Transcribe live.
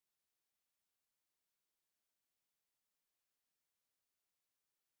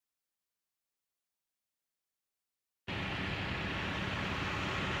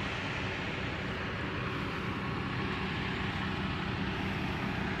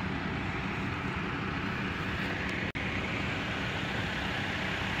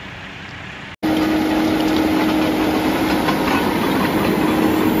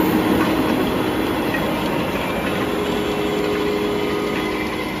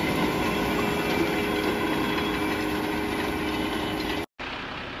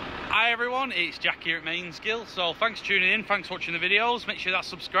everyone, it's Jack here at Mainsgill. So thanks for tuning in, thanks for watching the videos. Make sure that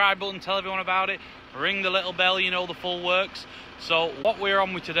subscribe button, tell everyone about it, ring the little bell, you know the full works. So what we're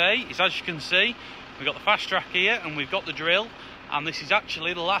on with today is, as you can see, we've got the fast track here and we've got the drill, and this is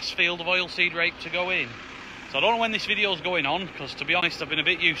actually the last field of oilseed rape to go in. So I don't know when this video is going on, because to be honest I've been a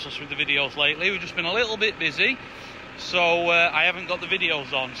bit useless with the videos lately. We've just been a little bit busy, so I haven't got the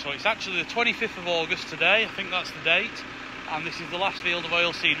videos on. So it's actually the 25th of August today, I think that's the date, and this is the last field of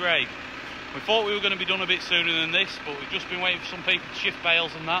oilseed rape. We thought we were going to be done a bit sooner than this, but we've just been waiting for some people to shift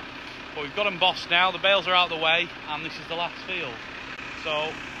bales and that. But we've got them bossed now, the bales are out of the way, and this is the last field.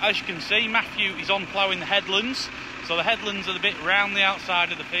 So as you can see, Matthew is on ploughing the headlands. So the headlands are the bit round the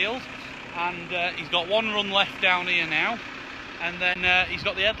outside of the field, and he's got one run left down here now, and then he's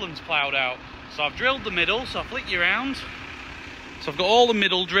got the headlands ploughed out. So I've drilled the middle, so I'll flick you around. So I've got all the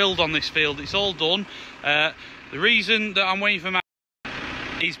middle drilled on this field, it's all done. The reason that I'm waiting for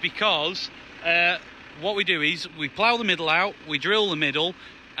Matthew is because what we do is we plough the middle out, we drill the middle,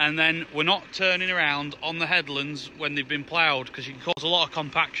 and then we're not turning around on the headlands when they've been ploughed, because you can cause a lot of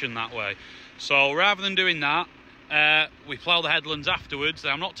compaction that way. So rather than doing that, we plough the headlands afterwards.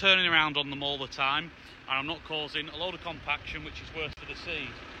 I'm not turning around on them all the time, and I'm not causing a load of compaction, which is worse for the seed.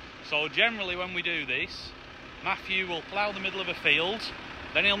 So generally when we do this, Matthew will plough the middle of a field,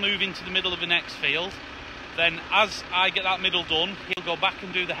 then he'll move into the middle of the next field. Then as I get that middle done, he'll go back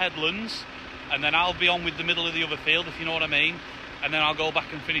and do the headlands, and then I'll be on with the middle of the other field, if you know what I mean. And then I'll go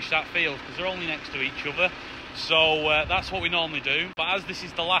back and finish that field, because they're only next to each other. So that's what we normally do. But as this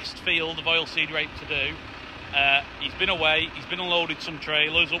is the last field of oilseed rape to do, he's been away, he's been unloaded some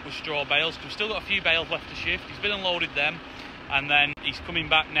trailers up with straw bales. We've still got a few bales left to shift. He's been unloaded them, and then he's coming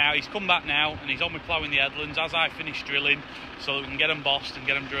back now. He's come back now, and he's on with ploughing the headlands as I finish drilling, so that we can get them bossed and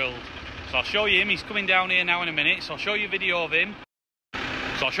get them drilled. So I'll show you him. He's coming down here now in a minute, so I'll show you a video of him.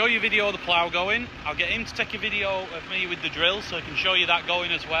 So I'll show you a video of the plough going. I'll get him to take a video of me with the drill, so I can show you that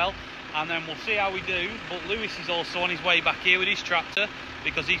going as well. And then we'll see how we do. But Lewis is also on his way back here with his tractor,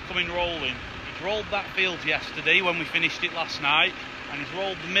 because he's coming rolling. He's rolled that field yesterday when we finished it last night, and he's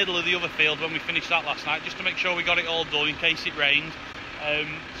rolled the middle of the other field when we finished that last night, just to make sure we got it all done in case it rained.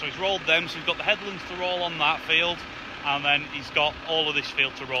 So he's rolled them, so we've got the headlands to roll on that field, and then he's got all of this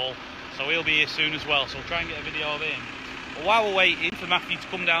field to roll. So he'll be here soon as well, so we'll try and get a video of him. But while we're waiting for Matthew to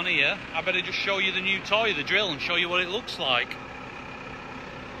come down here, I better just show you the new toy, the drill, and show you what it looks like.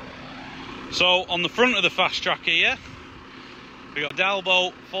 So on the front of the fast track here, we've got a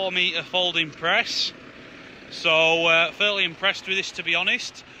Dalbo 4-metre folding press. So fairly impressed with this, to be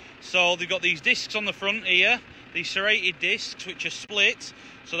honest. So they've got these discs on the front here, these serrated discs which are split,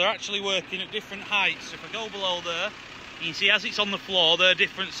 so they're actually working at different heights. If I go below there, you can see as it's on the floor, they're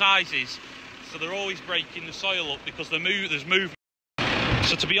different sizes. So they're always breaking the soil up because there's movement.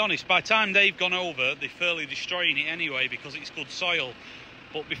 So to be honest, by the time they've gone over, they're fairly destroying it anyway because it's good soil.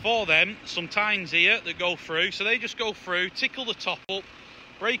 But before them, some tines here that go through, so they just go through, tickle the top up,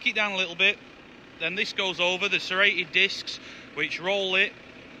 break it down a little bit, then this goes over, the serrated discs, which roll it,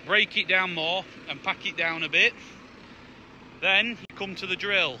 break it down more, and pack it down a bit. Then you come to the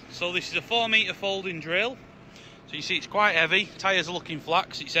drill. So this is a 4-metre folding drill. So you see it's quite heavy, tyres are looking flat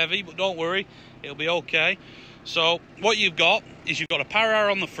because it's heavy, but don't worry, it'll be okay. So what you've got is you've got a power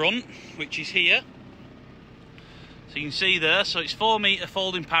on the front, which is here. So you can see there, so it's 4-metre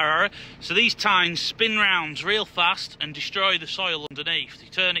folding power. So these tines spin round real fast and destroy the soil underneath. They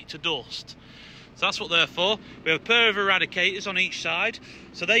turn it to dust. So that's what they're for. We have a pair of eradicators on each side,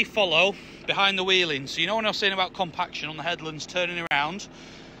 so they follow behind the wheeling. So you know when I was saying about compaction on the headlands turning around,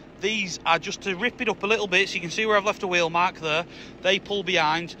 these are just to rip it up a little bit, so you can see where I've left a wheel mark there. They pull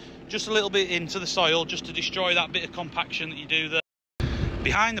behind just a little bit into the soil just to destroy that bit of compaction that you do there.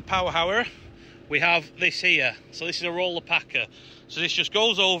 Behind the power hour, we have this here. So this is a roller packer. So this just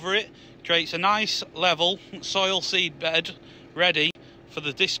goes over it, creates a nice level soil seed bed ready for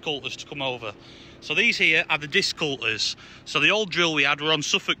the disc coulters to come over. So these here are the disc coulters. So the old drill we had were on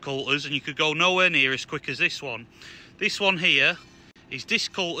Suffolk coulters, and you could go nowhere near as quick as this one. This one here is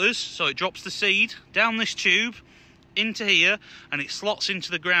disc coulters, so it drops the seed down this tube into here, and it slots into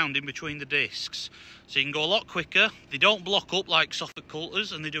the ground in between the discs. So you can go a lot quicker. They don't block up like Suffolk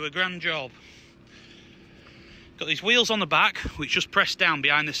coulters, and they do a grand job. Got these wheels on the back which just press down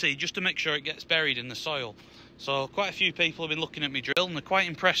behind the seed just to make sure it gets buried in the soil. So quite a few people have been looking at me drill, and they're quite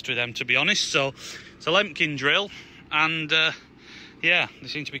impressed with them, to be honest. So it's a Lemken drill, and yeah, they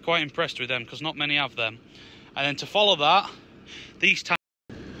seem to be quite impressed with them because not many have them. And then to follow that, these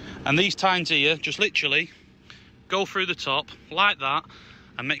tines here just literally go through the top like that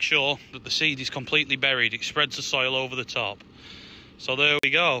and make sure that the seed is completely buried. It spreads the soil over the top. So there we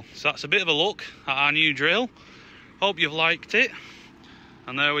go. So that's a bit of a look at our new drill. Hope you've liked it.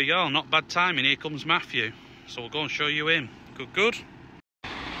 And there we go, not bad timing. Here comes Matthew. So we'll go and show you him. Good.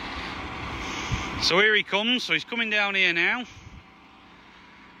 So here he comes. So he's coming down here now.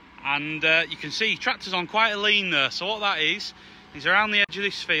 And you can see tractor's on quite a lean there. So what that is, he's around the edge of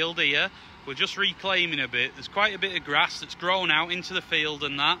this field here. We're just reclaiming a bit. There's quite a bit of grass that's grown out into the field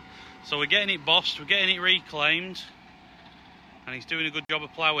and that. So we're getting it bossed, we're getting it reclaimed. And he's doing a good job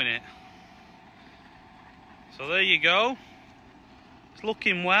of ploughing it. So there you go. It's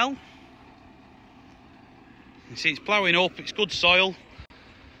looking well. You see it's ploughing up, it's good soil.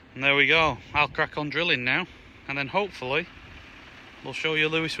 And there we go. I'll crack on drilling now. And then hopefully we'll show you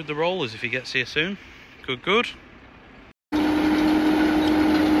Lewis with the rollers if he gets here soon. Good.